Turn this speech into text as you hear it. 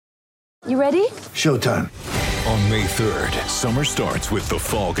You ready? Showtime. On May 3rd, summer starts with The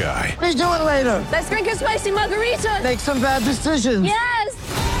Fall Guy. Let's do it later. Let's drink a spicy margarita. Make some bad decisions. Yes!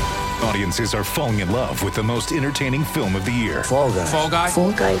 Audiences are falling in love with the most entertaining film of the year. Fall Guy. Fall Guy?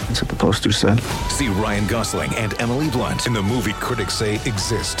 Fall guy. That's what the poster said. See Ryan Gosling and Emily Blunt in the movie critics say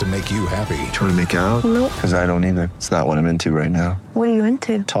exists to make you happy. Trying to make it out? Nope. Because I don't either. It's not what I'm into right now. What are you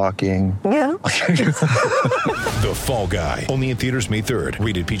into? Talking. Yeah. The Fall Guy. Only in theaters May 3rd.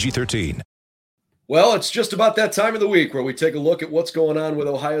 Rated PG-13. Well, it's just about that time of the week where we take a look at what's going on with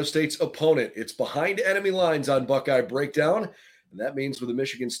Ohio State's opponent. It's Behind Enemy Lines on Buckeye Breakdown, and that means with the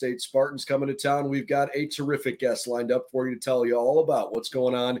Michigan State Spartans coming to town, we've got a terrific guest lined up for you to tell you all about what's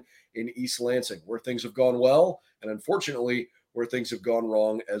going on in East Lansing, where things have gone well, and unfortunately, where things have gone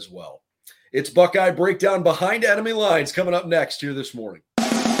wrong as well. It's Buckeye Breakdown Behind Enemy Lines coming up next here this morning.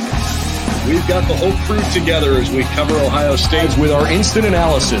 We've got the whole crew together as we cover Ohio State with our instant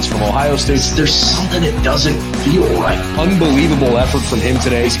analysis from Ohio State. There's something that doesn't feel right. Unbelievable effort from him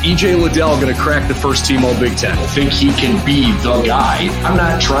today. Is E.J. Liddell going to crack the first team All Big Ten? I think he can be the guy. I'm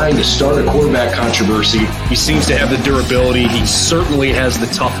not trying to start a quarterback controversy. He seems to have the durability. He certainly has the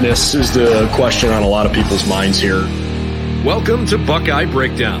toughness. This is the question on a lot of people's minds here. Welcome to Buckeye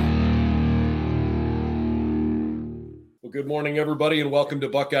Breakdown. Good morning, everybody, and welcome to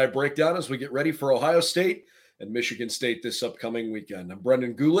Buckeye Breakdown as we get ready for Ohio State and Michigan State this upcoming weekend. I'm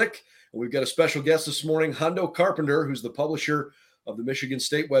Brendan Gulick, and we've got a special guest this morning, Hondo Carpenter, who's the publisher of the Michigan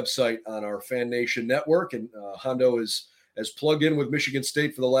State website on our Fan Nation network. And Hondo is as plugged in with Michigan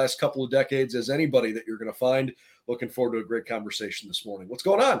State for the last couple of decades as anybody that you're going to find. Looking forward to a great conversation this morning. What's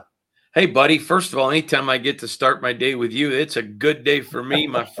going on? Hey, buddy. First of all, anytime I get to start my day with you, it's a good day for me,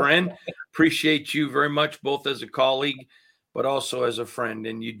 my friend. Appreciate you very much, both as a colleague but also as a friend.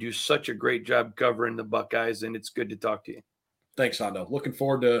 And you do such a great job covering the Buckeyes, and it's good to talk to you. Thanks, Hondo. Looking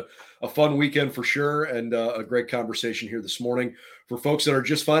forward to a fun weekend for sure, and a great conversation here this morning. For folks that are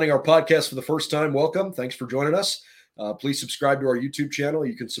just finding our podcast for the first time, welcome. Thanks for joining us. Please subscribe to our YouTube channel.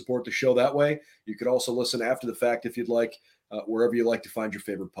 You can support the show that way. You can also listen after the fact if you'd like, wherever you like to find your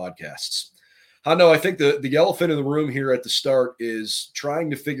favorite podcasts. Hondo, I think the elephant in the room here at the start is trying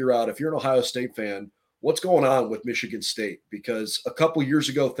to figure out, if you're an Ohio State fan, what's going on with Michigan State, because a couple years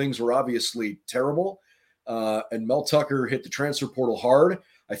ago, things were obviously terrible. And Mel Tucker hit the transfer portal hard.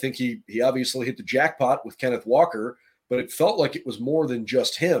 I think he obviously hit the jackpot with Kenneth Walker, but it felt like it was more than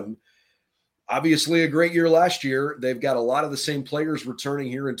just him. Obviously a great year last year. They've got a lot of the same players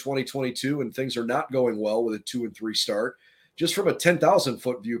returning here in 2022, and things are not going well with a 2-3 start. Just from a 10,000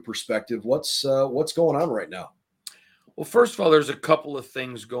 foot view perspective, what's going on right now? Well, first of all, there's a couple of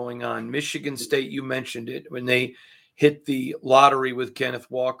things going on. Michigan State, you mentioned it, when they hit the lottery with Kenneth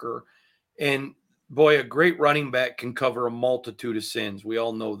Walker. And, boy, a great running back can cover a multitude of sins. We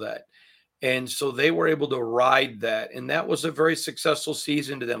all know that. And so they were able to ride that. And that was a very successful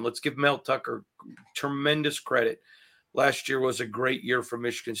season to them. Let's give Mel Tucker tremendous credit. Last year was a great year for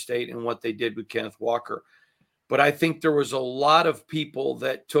Michigan State and what they did with Kenneth Walker. But I think there was a lot of people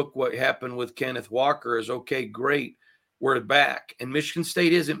that took what happened with Kenneth Walker as, okay, great, we're back. And Michigan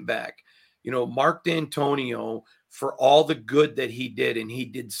State isn't back. You know, Mark D'Antonio, for all the good that he did, and he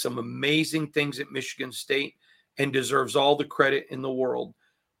did some amazing things at Michigan State and deserves all the credit in the world.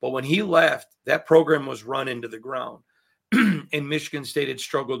 But when he left, that program was run into the ground. And Michigan State had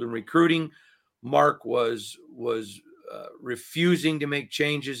struggled in recruiting. Mark was refusing to make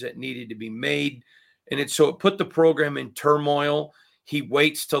changes that needed to be made. And so it put the program in turmoil. He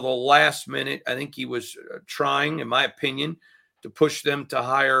waits till the last minute. I think he was trying, in my opinion, to push them to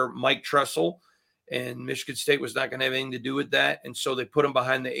hire Mike Tressel. And Michigan State was not going to have anything to do with that. And so they put him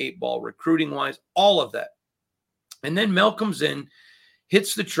behind the 8 ball, recruiting-wise, all of that. And then Mel comes in,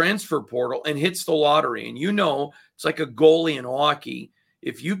 hits the transfer portal, and hits the lottery. And you know, it's like a goalie in hockey.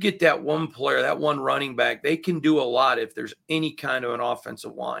 If you get that one player, that one running back, they can do a lot if there's any kind of an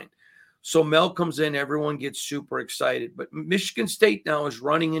offensive line. So Mel comes in, everyone gets super excited. But Michigan State now is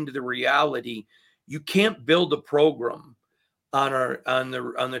running into the reality you can't build a program on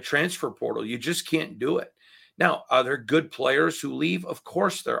the transfer portal. You just can't do it. Now, are there good players who leave? Of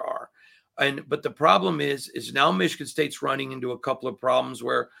course there are. But the problem is now Michigan State's running into a couple of problems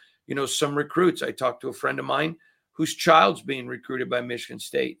where, you know, some recruits. I talked to a friend of mine whose child's being recruited by Michigan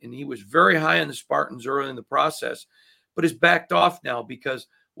State, and he was very high on the Spartans early in the process, but is backed off now because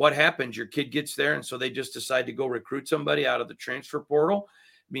what happens? Your kid gets there, and so they just decide to go recruit somebody out of the transfer portal.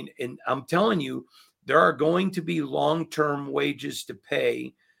 I mean, and I'm telling you, there are going to be long-term wages to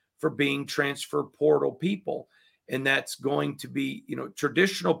pay for being transfer portal people. And that's going to be, you know,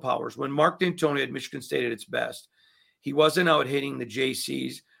 traditional powers. When Mark D'Antonio at Michigan State at its best, he wasn't out hitting the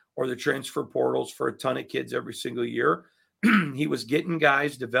JCs or the transfer portals for a ton of kids every single year. He was getting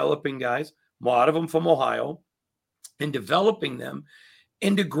guys, developing guys, a lot of them from Ohio, and developing them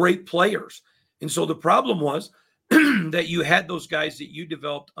into great players. And so the problem was that you had those guys that you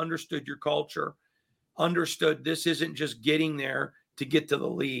developed, understood your culture, understood this isn't just getting there to get to the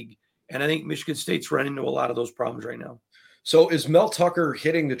league. And I think Michigan State's running into a lot of those problems right now. So is Mel Tucker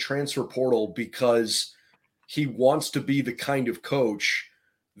hitting the transfer portal because he wants to be the kind of coach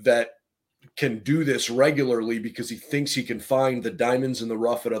that can do this regularly because he thinks he can find the diamonds in the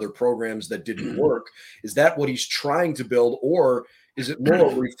rough at other programs that didn't work? Is that what he's trying to build? Or is it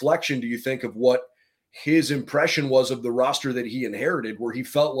more a reflection, do you think, of what his impression was of the roster that he inherited, where he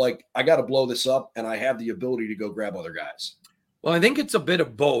felt like, I got to blow this up and I have the ability to go grab other guys? Well, I think it's a bit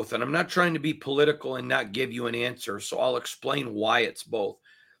of both, and I'm not trying to be political and not give you an answer, so I'll explain why it's both.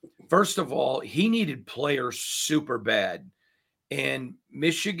 First of all, he needed players super bad, and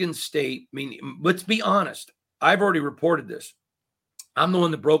Michigan State, I mean, let's be honest. I've already reported this. I'm the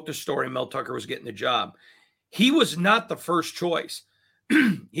one that broke the story Mel Tucker was getting the job. He was not the first choice.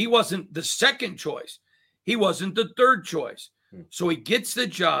 He wasn't the second choice. He wasn't the third choice. So he gets the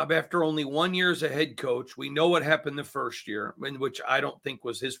job after only 1 year as a head coach. We know what happened the first year, which I don't think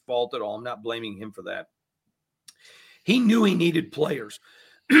was his fault at all. I'm not blaming him for that. He knew he needed players.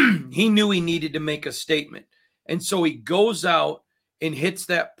 He knew he needed to make a statement. And so he goes out and hits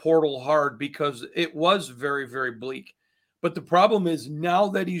that portal hard because it was very, very bleak. But the problem is now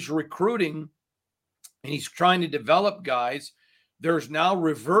that he's recruiting and he's trying to develop guys, there's now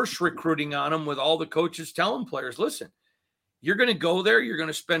reverse recruiting on him with all the coaches telling players, listen, you're going to go there. You're going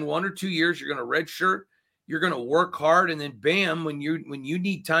to spend 1 or 2 years. You're going to redshirt. You're going to work hard. And then bam, when you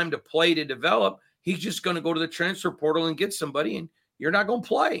need time to play to develop, he's just going to go to the transfer portal and get somebody, and you're not going to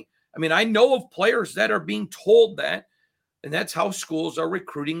play. I mean, I know of players that are being told that, and that's how schools are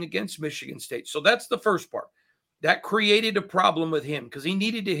recruiting against Michigan State. So that's the first part. That created a problem with him because he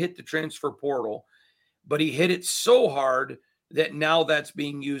needed to hit the transfer portal, but he hit it so hard that now that's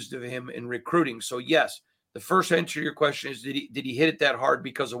being used of him in recruiting. So yes, the first answer to your question is, did he hit it that hard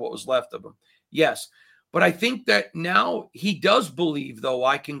because of what was left of him? Yes. But I think that now he does believe, though,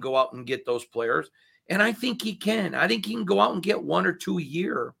 I can go out and get those players. And I think he can. I think he can go out and get 1 or 2 a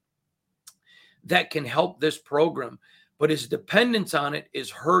year that can help this program. But his dependence on it is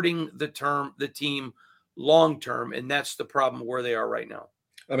hurting the team long-term. And that's the problem where they are right now.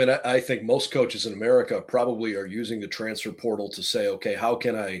 I mean, I think most coaches in America probably are using the transfer portal to say, okay, how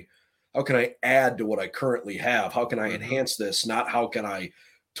can I add to what I currently have? How can I enhance this? Not how can I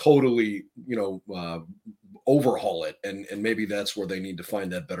totally, overhaul it? And maybe that's where they need to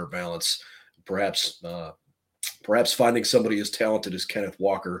find that better balance. Perhaps finding somebody as talented as Kenneth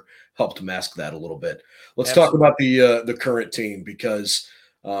Walker helped mask that a little bit. Let's talk about the current team, because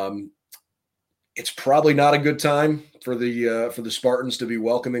it's probably not a good time for the Spartans to be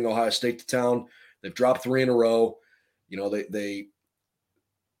welcoming Ohio State to town. They've dropped 3 in a row. You know, they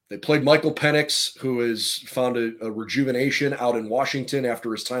played Michael Penix, who has found a rejuvenation out in Washington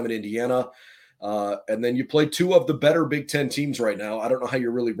after his time in Indiana. And then you played 2 of the better Big Ten teams right now. I don't know how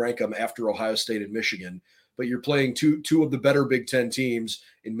you really rank them after Ohio State and Michigan, but you're playing two of the better Big Ten teams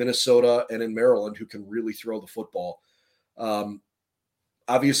in Minnesota and in Maryland who can really throw the football.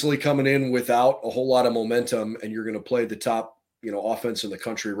 Obviously coming in without a whole lot of momentum, and you're going to play the top, offense in the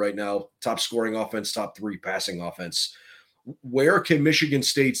country right now, top scoring offense, top 3 passing offense. Where can Michigan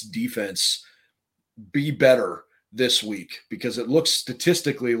State's defense be better this week? Because it looks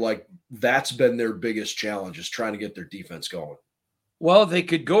statistically like that's been their biggest challenge, is trying to get their defense going. Well, they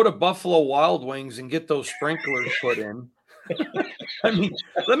could go to Buffalo Wild Wings and get those sprinklers put in. I mean,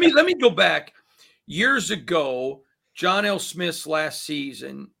 let me go back. Years ago, John L. Smith's last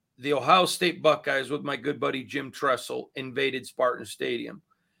season, the Ohio State Buckeyes with my good buddy Jim Tressel invaded Spartan Stadium,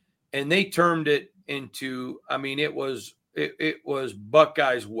 and they termed it into, I mean, it was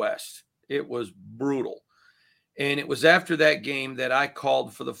Buckeyes West. It was brutal. And it was after that game that I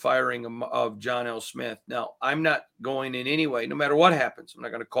called for the firing of John L. Smith. Now, I'm not going in any way, no matter what happens. I'm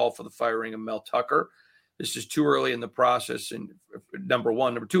not going to call for the firing of Mel Tucker. This is too early in the process. And number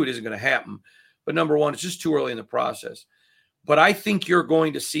one. Number two, it isn't going to happen. But number one, it's just too early in the process. But I think you're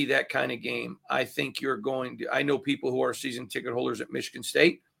going to see that kind of game. I think I know people who are season ticket holders at Michigan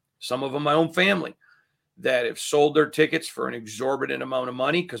State, some of them my own family, that have sold their tickets for an exorbitant amount of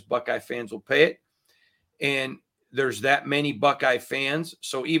money because Buckeye fans will pay it. And there's that many Buckeye fans.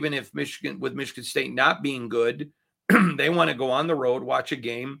 So even if with Michigan State not being good, they want to go on the road, watch a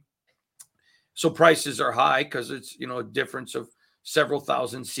game. So prices are high because it's, a difference of several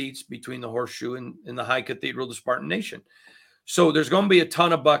thousand seats between the Horseshoe and the High Cathedral of the Spartan Nation. So there's going to be a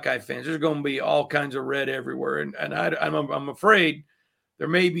ton of Buckeye fans. There's going to be all kinds of red everywhere. And I'm afraid there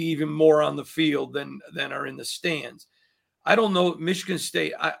may be even more on the field than are in the stands. I don't know. Michigan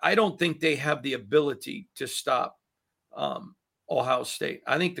State, I don't think they have the ability to stop Ohio State.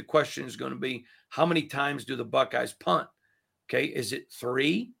 I think the question is going to be, how many times do the Buckeyes punt? Okay, is it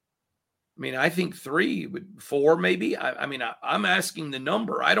 3? I mean, I think 3, 4 maybe. I'm asking the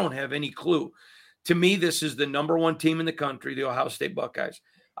number. I don't have any clue. To me, this is the number 1 team in the country, the Ohio State Buckeyes.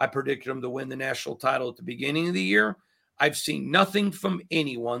 I predicted them to win the national title at the beginning of the year. I've seen nothing from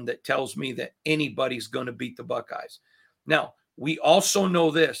anyone that tells me that anybody's going to beat the Buckeyes. Now, we also know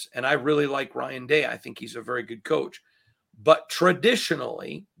this, and I really like Ryan Day. I think he's a very good coach. But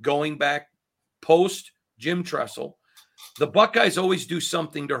traditionally, going back post Jim Tressel, the Buckeyes always do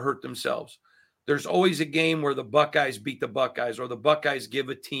something to hurt themselves. There's always a game where the Buckeyes beat the Buckeyes or the Buckeyes give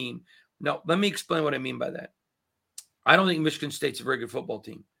a team. Now, let me explain what I mean by that. I don't think Michigan State's a very good football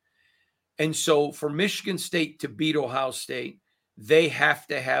team. And so for Michigan State to beat Ohio State, they have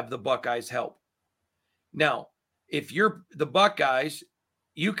to have the Buckeyes help. Now, if you're the Buckeyes,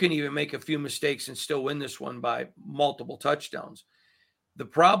 you can even make a few mistakes and still win this one by multiple touchdowns. The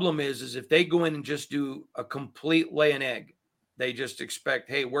problem is if they go in and just do a complete lay an egg, they just expect,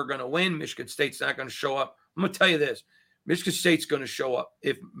 hey, we're going to win. Michigan State's not going to show up. I'm going to tell you this. Michigan State's going to show up.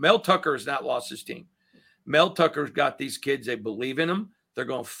 If Mel Tucker has not lost his team, Mel Tucker's got these kids. They believe in them. They're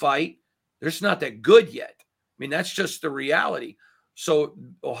going to fight. They're just not that good yet. I mean, that's just the reality. So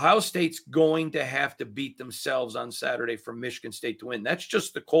Ohio State's going to have to beat themselves on Saturday for Michigan State to win. That's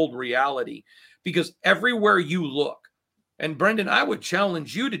just the cold reality, because everywhere you look, and Brendan, I would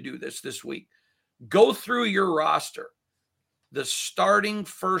challenge you to do this week. Go through your roster, the starting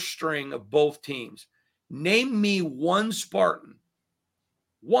first string of both teams. Name me one Spartan,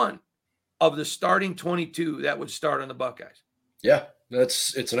 one of the starting 22 that would start on the Buckeyes. Yeah,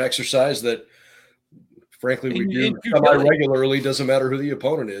 it's an exercise that, frankly, we do semi-regularly. Doesn't matter who the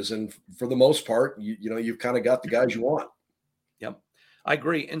opponent is, and for the most part, you've kind of got the guys you want. Yep, I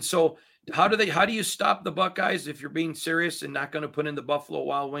agree. And so, how do you stop the Buckeyes if you're being serious and not going to put in the Buffalo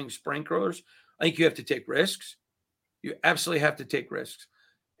Wild Wings sprinklers? I think you have to take risks. You absolutely have to take risks,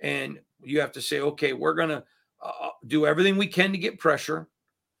 and you have to say, okay, we're going to do everything we can to get pressure,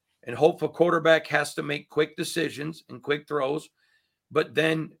 and hope a quarterback has to make quick decisions and quick throws. But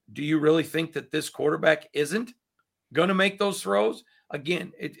then, do you really think that this quarterback isn't going to make those throws?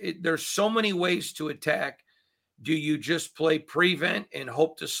 Again, there's so many ways to attack. Do you just play prevent and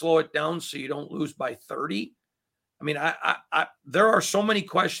hope to slow it down so you don't lose by 30? I mean, there are so many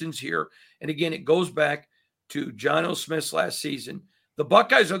questions here. And again, it goes back to John O. Smith's last season. The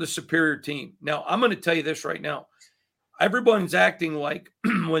Buckeyes are the superior team. Now, I'm going to tell you this right now. Everyone's acting like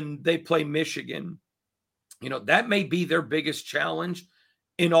when they play Michigan, that may be their biggest challenge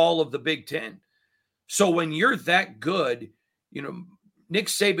in all of the Big Ten. So when you're that good, Nick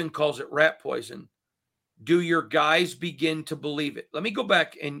Saban calls it rat poison. Do your guys begin to believe it? Let me go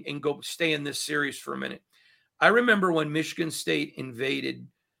back and go stay in this series for a minute. I remember when Michigan State invaded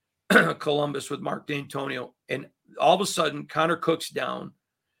Columbus with Mark D'Antonio, and all of a sudden Connor Cook's down,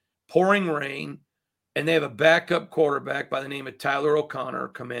 pouring rain, and they have a backup quarterback by the name of Tyler O'Connor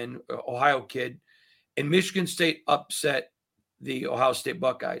come in, Ohio kid, and Michigan State upset the Ohio State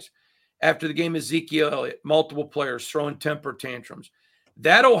Buckeyes. After the game, Ezekiel Elliott, multiple players throwing temper tantrums.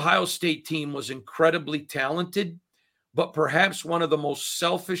 That Ohio State team was incredibly talented, but perhaps one of the most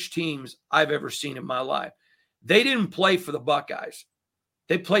selfish teams I've ever seen in my life. They didn't play for the Buckeyes.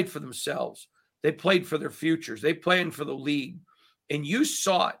 They played for themselves. They played for their futures. They played for the league. And you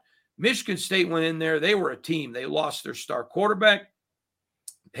saw it. Michigan State went in there. They were a team. They lost their star quarterback.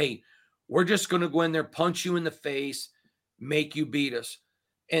 Hey, we're just going to go in there, punch you in the face, make you beat us.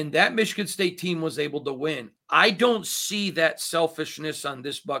 And that Michigan State team was able to win. I don't see that selfishness on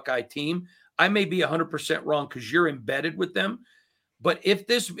this Buckeye team. I may be 100% wrong because you're embedded with them. But if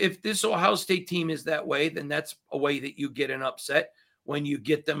this Ohio State team is that way, then that's a way that you get an upset, when you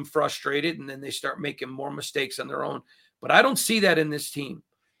get them frustrated and then they start making more mistakes on their own. But I don't see that in this team.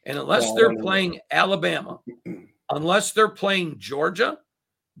 And unless they're playing Alabama, unless they're playing Georgia,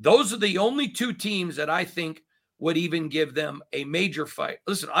 those are the only two teams that I think would even give them a major fight.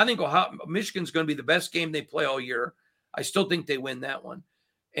 Listen, I think Michigan's going to be the best game they play all year. I still think they win that one.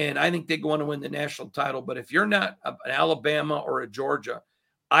 And I think they go on to win the national title. But if you're not an Alabama or a Georgia,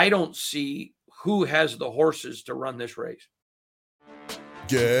 I don't see who has the horses to run this race.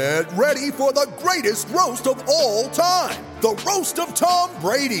 Get ready for the greatest roast of all time, the Roast of Tom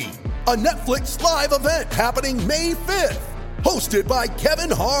Brady, a Netflix live event happening May 5th. Hosted by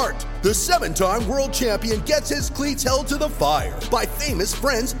Kevin Hart, the 7-time world champion gets his cleats held to the fire by famous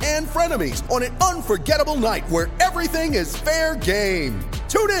friends and frenemies on an unforgettable night where everything is fair game.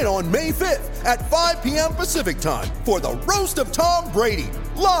 Tune in on May 5th at 5 p.m. Pacific time for the Roast of Tom Brady,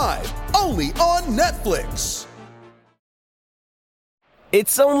 live only on Netflix.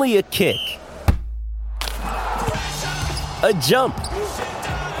 It's only a kick, a jump,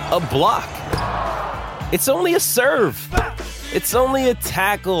 a block. It's only a serve. It's only a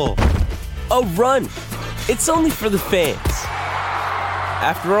tackle, a run. It's only for the fans.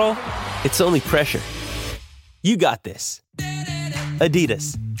 After all, it's only pressure. You got this.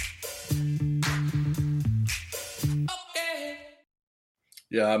 Adidas.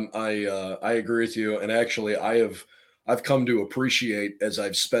 Yeah, I agree with you. And actually, I've come to appreciate, as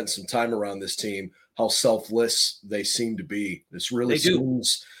I've spent some time around this team, how selfless they seem to be. This really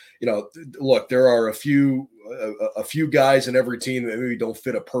seems, look, there are a few guys in every team that maybe don't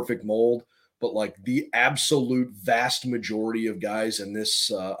fit a perfect mold, but like the absolute vast majority of guys in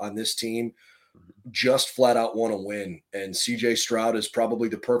this on this team just flat out want to win. And CJ Stroud is probably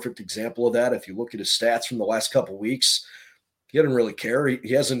the perfect example of that. If you look at his stats from the last couple of weeks, he didn't really care.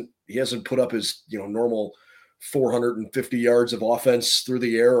 He hasn't put up his normal 450 yards of offense through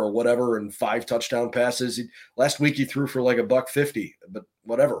the air or whatever and 5 touchdown passes. Last week he threw for like $150, but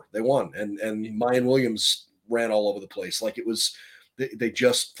whatever, they won. And Mayan Williams ran all over the place. Like it was, they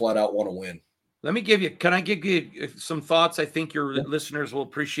just flat out want to win. Can I give you some thoughts I think your listeners will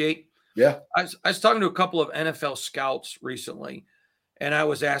appreciate? Yeah. I was talking to a couple of NFL scouts recently, and I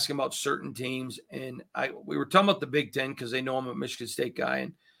was asking about certain teams, and we were talking about the Big Ten because they know I'm a Michigan State guy.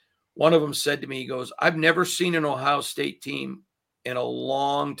 And one of them said to me, he goes, I've never seen an Ohio State team in a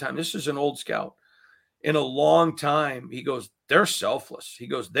long time. This is an old scout. In a long time, he goes, they're selfless. He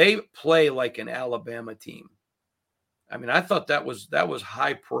goes, they play like an Alabama team. I mean, I thought that was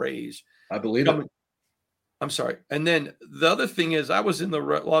high praise. I believe it. I'm sorry. And then the other thing is, I was in the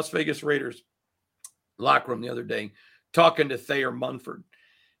Las Vegas Raiders locker room the other day talking to Thayer Munford.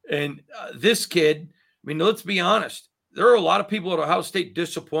 And this kid, I mean, let's be honest. There are a lot of people at Ohio State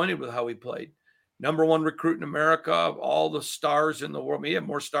disappointed with how he played. Number 1 recruit in America, all the stars in the world. He had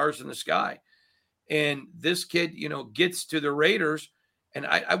more stars in the sky. And this kid, gets to the Raiders. And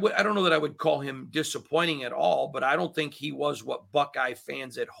I don't know that I would call him disappointing at all, but I don't think he was what Buckeye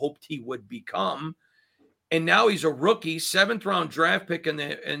fans had hoped he would become. And now he's a rookie, 7th-round draft pick,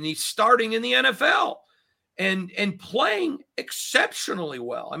 and he's starting in the NFL and playing exceptionally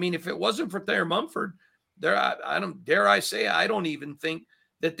well. I mean, if it wasn't for Thayer Munford, I don't even think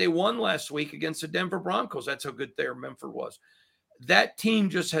that they won last week against the Denver Broncos. That's how good Thayer Munford was. That team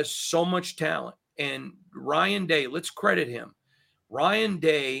just has so much talent. And Ryan Day, let's credit him. Ryan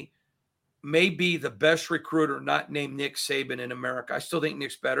Day may be the best recruiter not named Nick Saban in America. I still think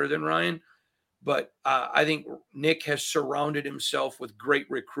Nick's better than Ryan, but I think Nick has surrounded himself with great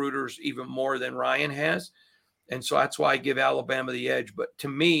recruiters even more than Ryan has. And so that's why I give Alabama the edge. But to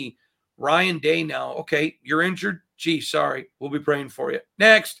me, Ryan Day now, okay, you're injured. Gee, sorry. We'll be praying for you.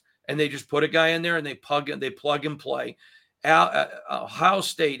 Next. And they just put a guy in there and they plug and play. Ohio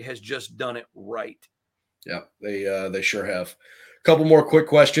State has just done it right. Yeah, they sure have. A couple more quick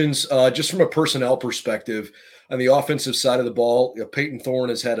questions. Just from a personnel perspective, on the offensive side of the ball, Peyton Thorne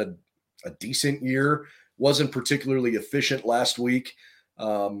has had a decent year. Wasn't particularly efficient last week.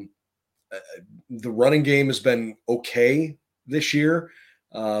 The running game has been okay this year.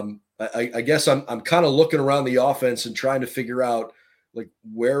 I guess I'm kind of looking around the offense and trying to figure out, like,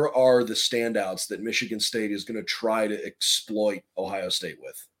 where are the standouts that Michigan State is going to try to exploit Ohio State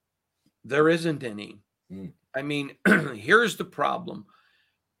with? There isn't any. I mean, here's the problem.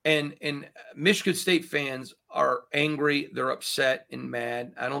 And Michigan State fans are angry. They're upset and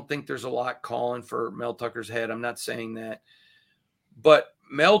mad. I don't think there's a lot calling for Mel Tucker's head. I'm not saying that. But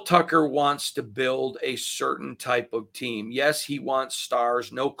Mel Tucker wants to build a certain type of team. Yes, he wants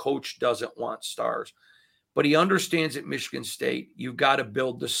stars. No coach doesn't want stars. But he understands at Michigan State, you've got to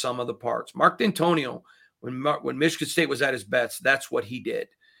build the sum of the parts. Mark D'Antonio, when Michigan State was at his best, that's what he did.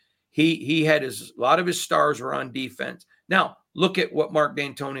 He had a lot of his stars were on defense. Now, look at what Mark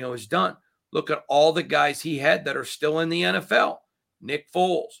D'Antonio has done. Look at all the guys he had that are still in the NFL. Nick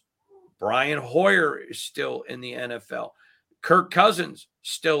Foles, Brian Hoyer is still in the NFL. Kirk Cousins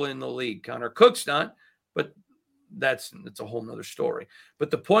still in the league. Connor Cook's not, but that's a whole nother story. But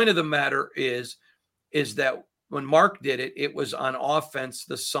the point of the matter is that when Mark did it, it was on offense,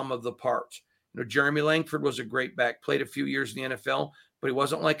 the sum of the parts. Jeremy Langford was a great back, played a few years in the NFL, but he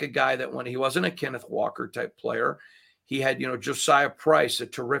wasn't like a guy he wasn't a Kenneth Walker type player. He had, Josiah Price, a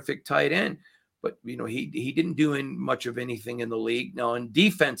terrific tight end. but he didn't do much of anything in the league. Now in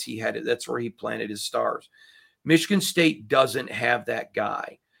defense, he had it. That's where he planted his stars. Michigan State doesn't have that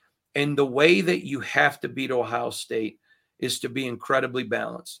guy. And the way that you have to beat Ohio State is to be incredibly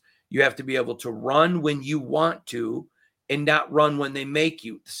balanced. You have to be able to run when you want to and not run when they make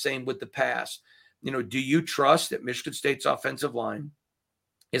you. The same with the pass. Do you trust that Michigan State's offensive line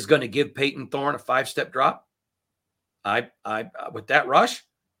is going to give Peyton Thorne a 5-step drop? With that rush?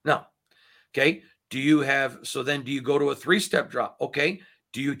 No. Okay. Do you go to a 3-step drop? Okay.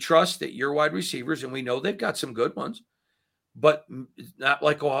 Do you trust that your wide receivers, and we know they've got some good ones, but not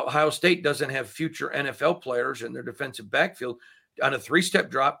like Ohio State doesn't have future NFL players in their defensive backfield. On a 3-step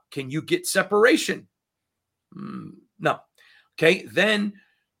drop, can you get separation? No. Okay. Then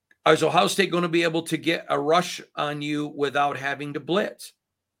is Ohio State going to be able to get a rush on you without having to blitz?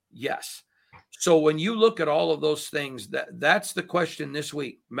 Yes. So when you look at all of those things, that's the question this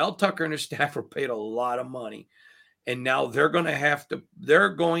week. Mel Tucker and his staff are paid a lot of money, and now they're going to have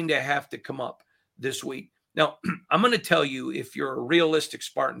to come up this week. Now, I'm going to tell you, if you're a realistic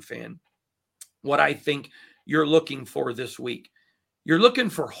Spartan fan, what I think you're looking for this week. You're looking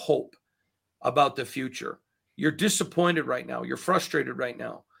for hope about the future. You're disappointed right now. You're frustrated right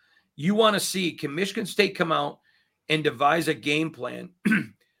now. You want to see, can Michigan State come out and devise a game plan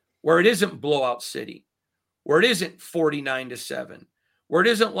where it isn't blowout city, where it isn't 49-7, where it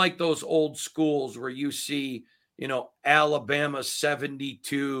isn't like those old schools where you see, Alabama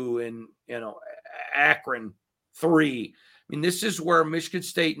 72 and, Akron 3. I mean, this is where Michigan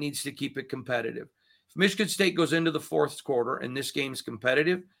State needs to keep it competitive. If Michigan State goes into the fourth quarter and this game's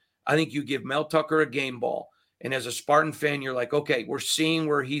competitive, I think you give Mel Tucker a game ball. And as a Spartan fan, you're like, okay, we're seeing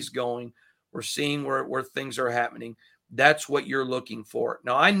where he's going. We're seeing where things are happening. That's what you're looking for.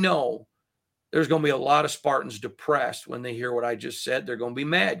 Now, I know there's going to be a lot of Spartans depressed when they hear what I just said. They're going to be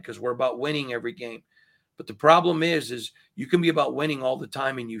mad because we're about winning every game. But the problem is you can be about winning all the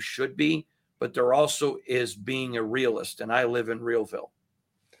time, and you should be, but there also is being a realist, and I live in Realville.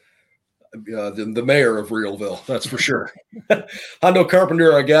 The mayor of Realville, that's for sure. Hondo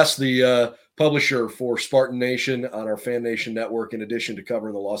Carpenter, I guess, the publisher for Spartan Nation on our Fan Nation network, in addition to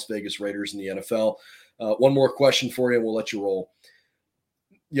covering the Las Vegas Raiders and the NFL. One more question for you, and we'll let you roll.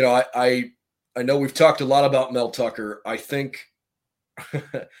 I know we've talked a lot about Mel Tucker. I think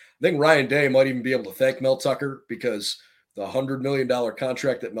Ryan Day might even be able to thank Mel Tucker, because the $100 million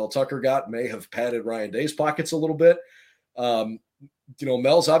contract that Mel Tucker got may have padded Ryan Day's pockets a little bit.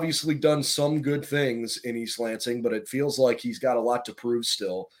 Mel's obviously done some good things in East Lansing, but it feels like he's got a lot to prove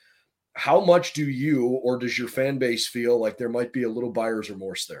still. How much do you, or does your fan base, feel like there might be a little buyer's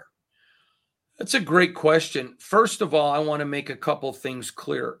remorse there? That's a great question. First of all, I want to make a couple things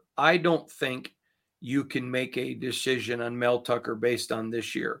clear. I don't think you can make a decision on Mel Tucker based on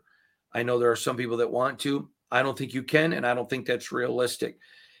this year. I know there are some people that want to. I don't think you can, and I don't think that's realistic.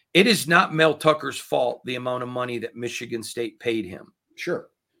 It is not Mel Tucker's fault, the amount of money that Michigan State paid him. Sure.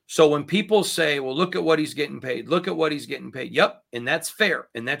 So when people say, well, look at what he's getting paid, look at what he's getting paid. Yep. And that's fair.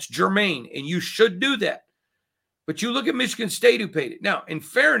 And that's germane. And you should do that. But you look at Michigan State, who paid it. Now, in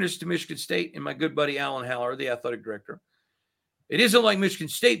fairness to Michigan State and my good buddy Alan Haller, the athletic director, it isn't like Michigan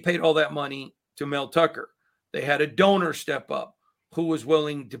State paid all that money to Mel Tucker. They had a donor step up who was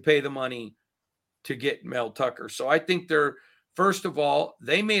willing to pay the money to get Mel Tucker. So I think first of all,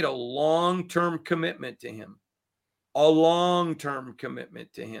 they made a long-term commitment to him.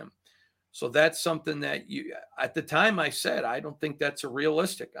 So that's something that at the time I said, I don't think that's a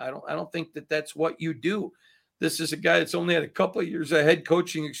realistic. I don't think that that's what you do. This is a guy that's only had a couple of years of head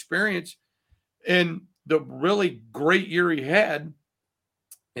coaching experience. And the really great year he had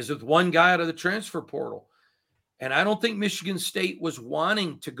is with one guy out of the transfer portal. And I don't think Michigan State was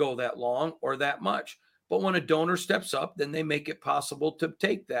wanting to go that long or that much. But when a donor steps up, then they make it possible to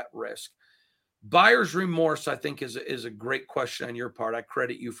take that risk. Buyer's remorse, I think, is a great question on your part. I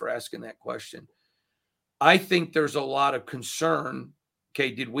credit you for asking that question. I think there's a lot of concern. Okay,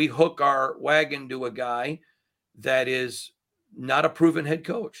 did we hook our wagon to a guy that is not a proven head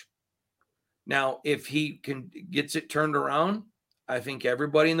coach? Now, if he gets it turned around, I think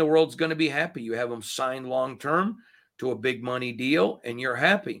everybody in the world's going to be happy. You have him signed long-term to a big money deal, and you're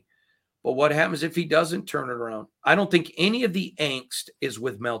happy. But what happens if he doesn't turn it around? I don't think any of the angst is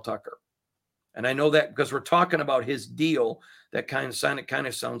with Mel Tucker. And I know that because we're talking about his deal, that kind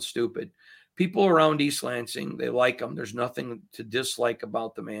of sounds stupid. People around East Lansing, they like him. There's nothing to dislike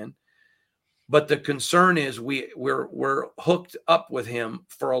about the man. But the concern is we're hooked up with him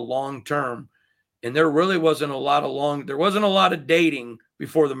for a long term. And there really wasn't a lot of dating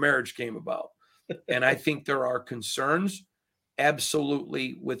before the marriage came about. And I think there are concerns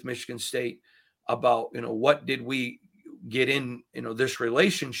absolutely with Michigan State. about, what did we get in, this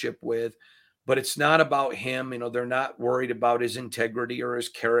relationship with, but it's not about him. They're not worried about his integrity or his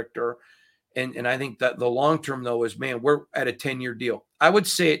character. And I think that the long term, though, is, man, we're at a 10-year deal. I would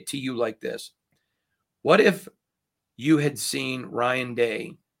say it to you like this. What if you had seen Ryan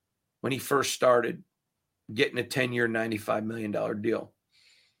Day when he first started getting a 10-year, $95 million deal?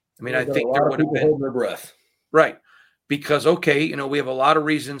 I mean, I think there would have been holding their breath. Right. Because, okay, we have a lot of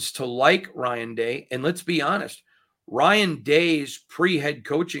reasons to like Ryan Day. And let's be honest, Ryan Day's pre-head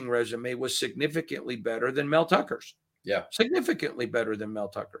coaching resume was significantly better than Mel Tucker's. Yeah. Significantly better than Mel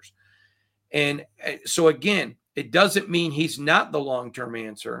Tucker's. And so, again, it doesn't mean he's not the long-term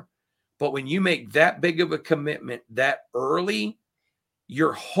answer. But when you make that big of a commitment that early,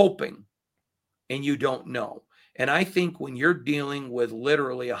 you're hoping and you don't know. And I think when you're dealing with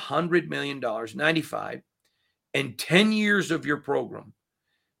literally $100 million, 95, and 10 years of your program,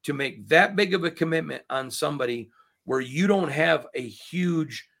 to make that big of a commitment on somebody where you don't have a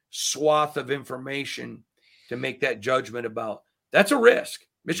huge swath of information to make that judgment about, that's a risk.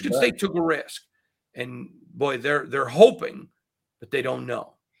 Michigan State took a risk. And boy, they're hoping, but they don't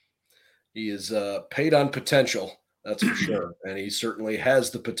know. He is paid on potential, that's for sure. And he certainly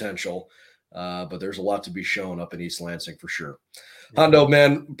has the potential. But there's a lot to be shown up in East Lansing for sure. Hondo,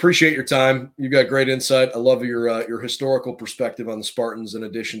 man, appreciate your time. You got great insight. I love your historical perspective on the Spartans in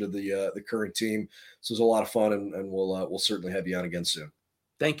addition to the current team. This was a lot of fun, and we'll certainly have you on again soon.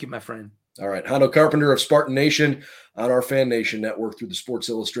 Thank you, my friend. All right, Hondo Carpenter of Spartan Nation on our Fan Nation network through the Sports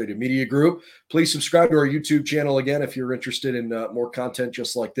Illustrated Media Group. Please subscribe to our YouTube channel again if you're interested in more content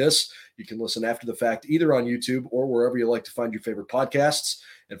just like this. You can listen after the fact either on YouTube or wherever you like to find your favorite podcasts.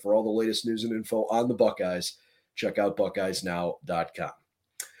 And for all the latest news and info on the Buckeyes, check out BuckeyesNow.com.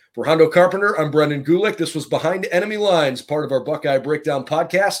 For Hondo Carpenter, I'm Brendan Gulick. This was Behind Enemy Lines, part of our Buckeye Breakdown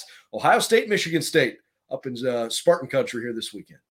podcast. Ohio State, Michigan State, up in Spartan country here this weekend.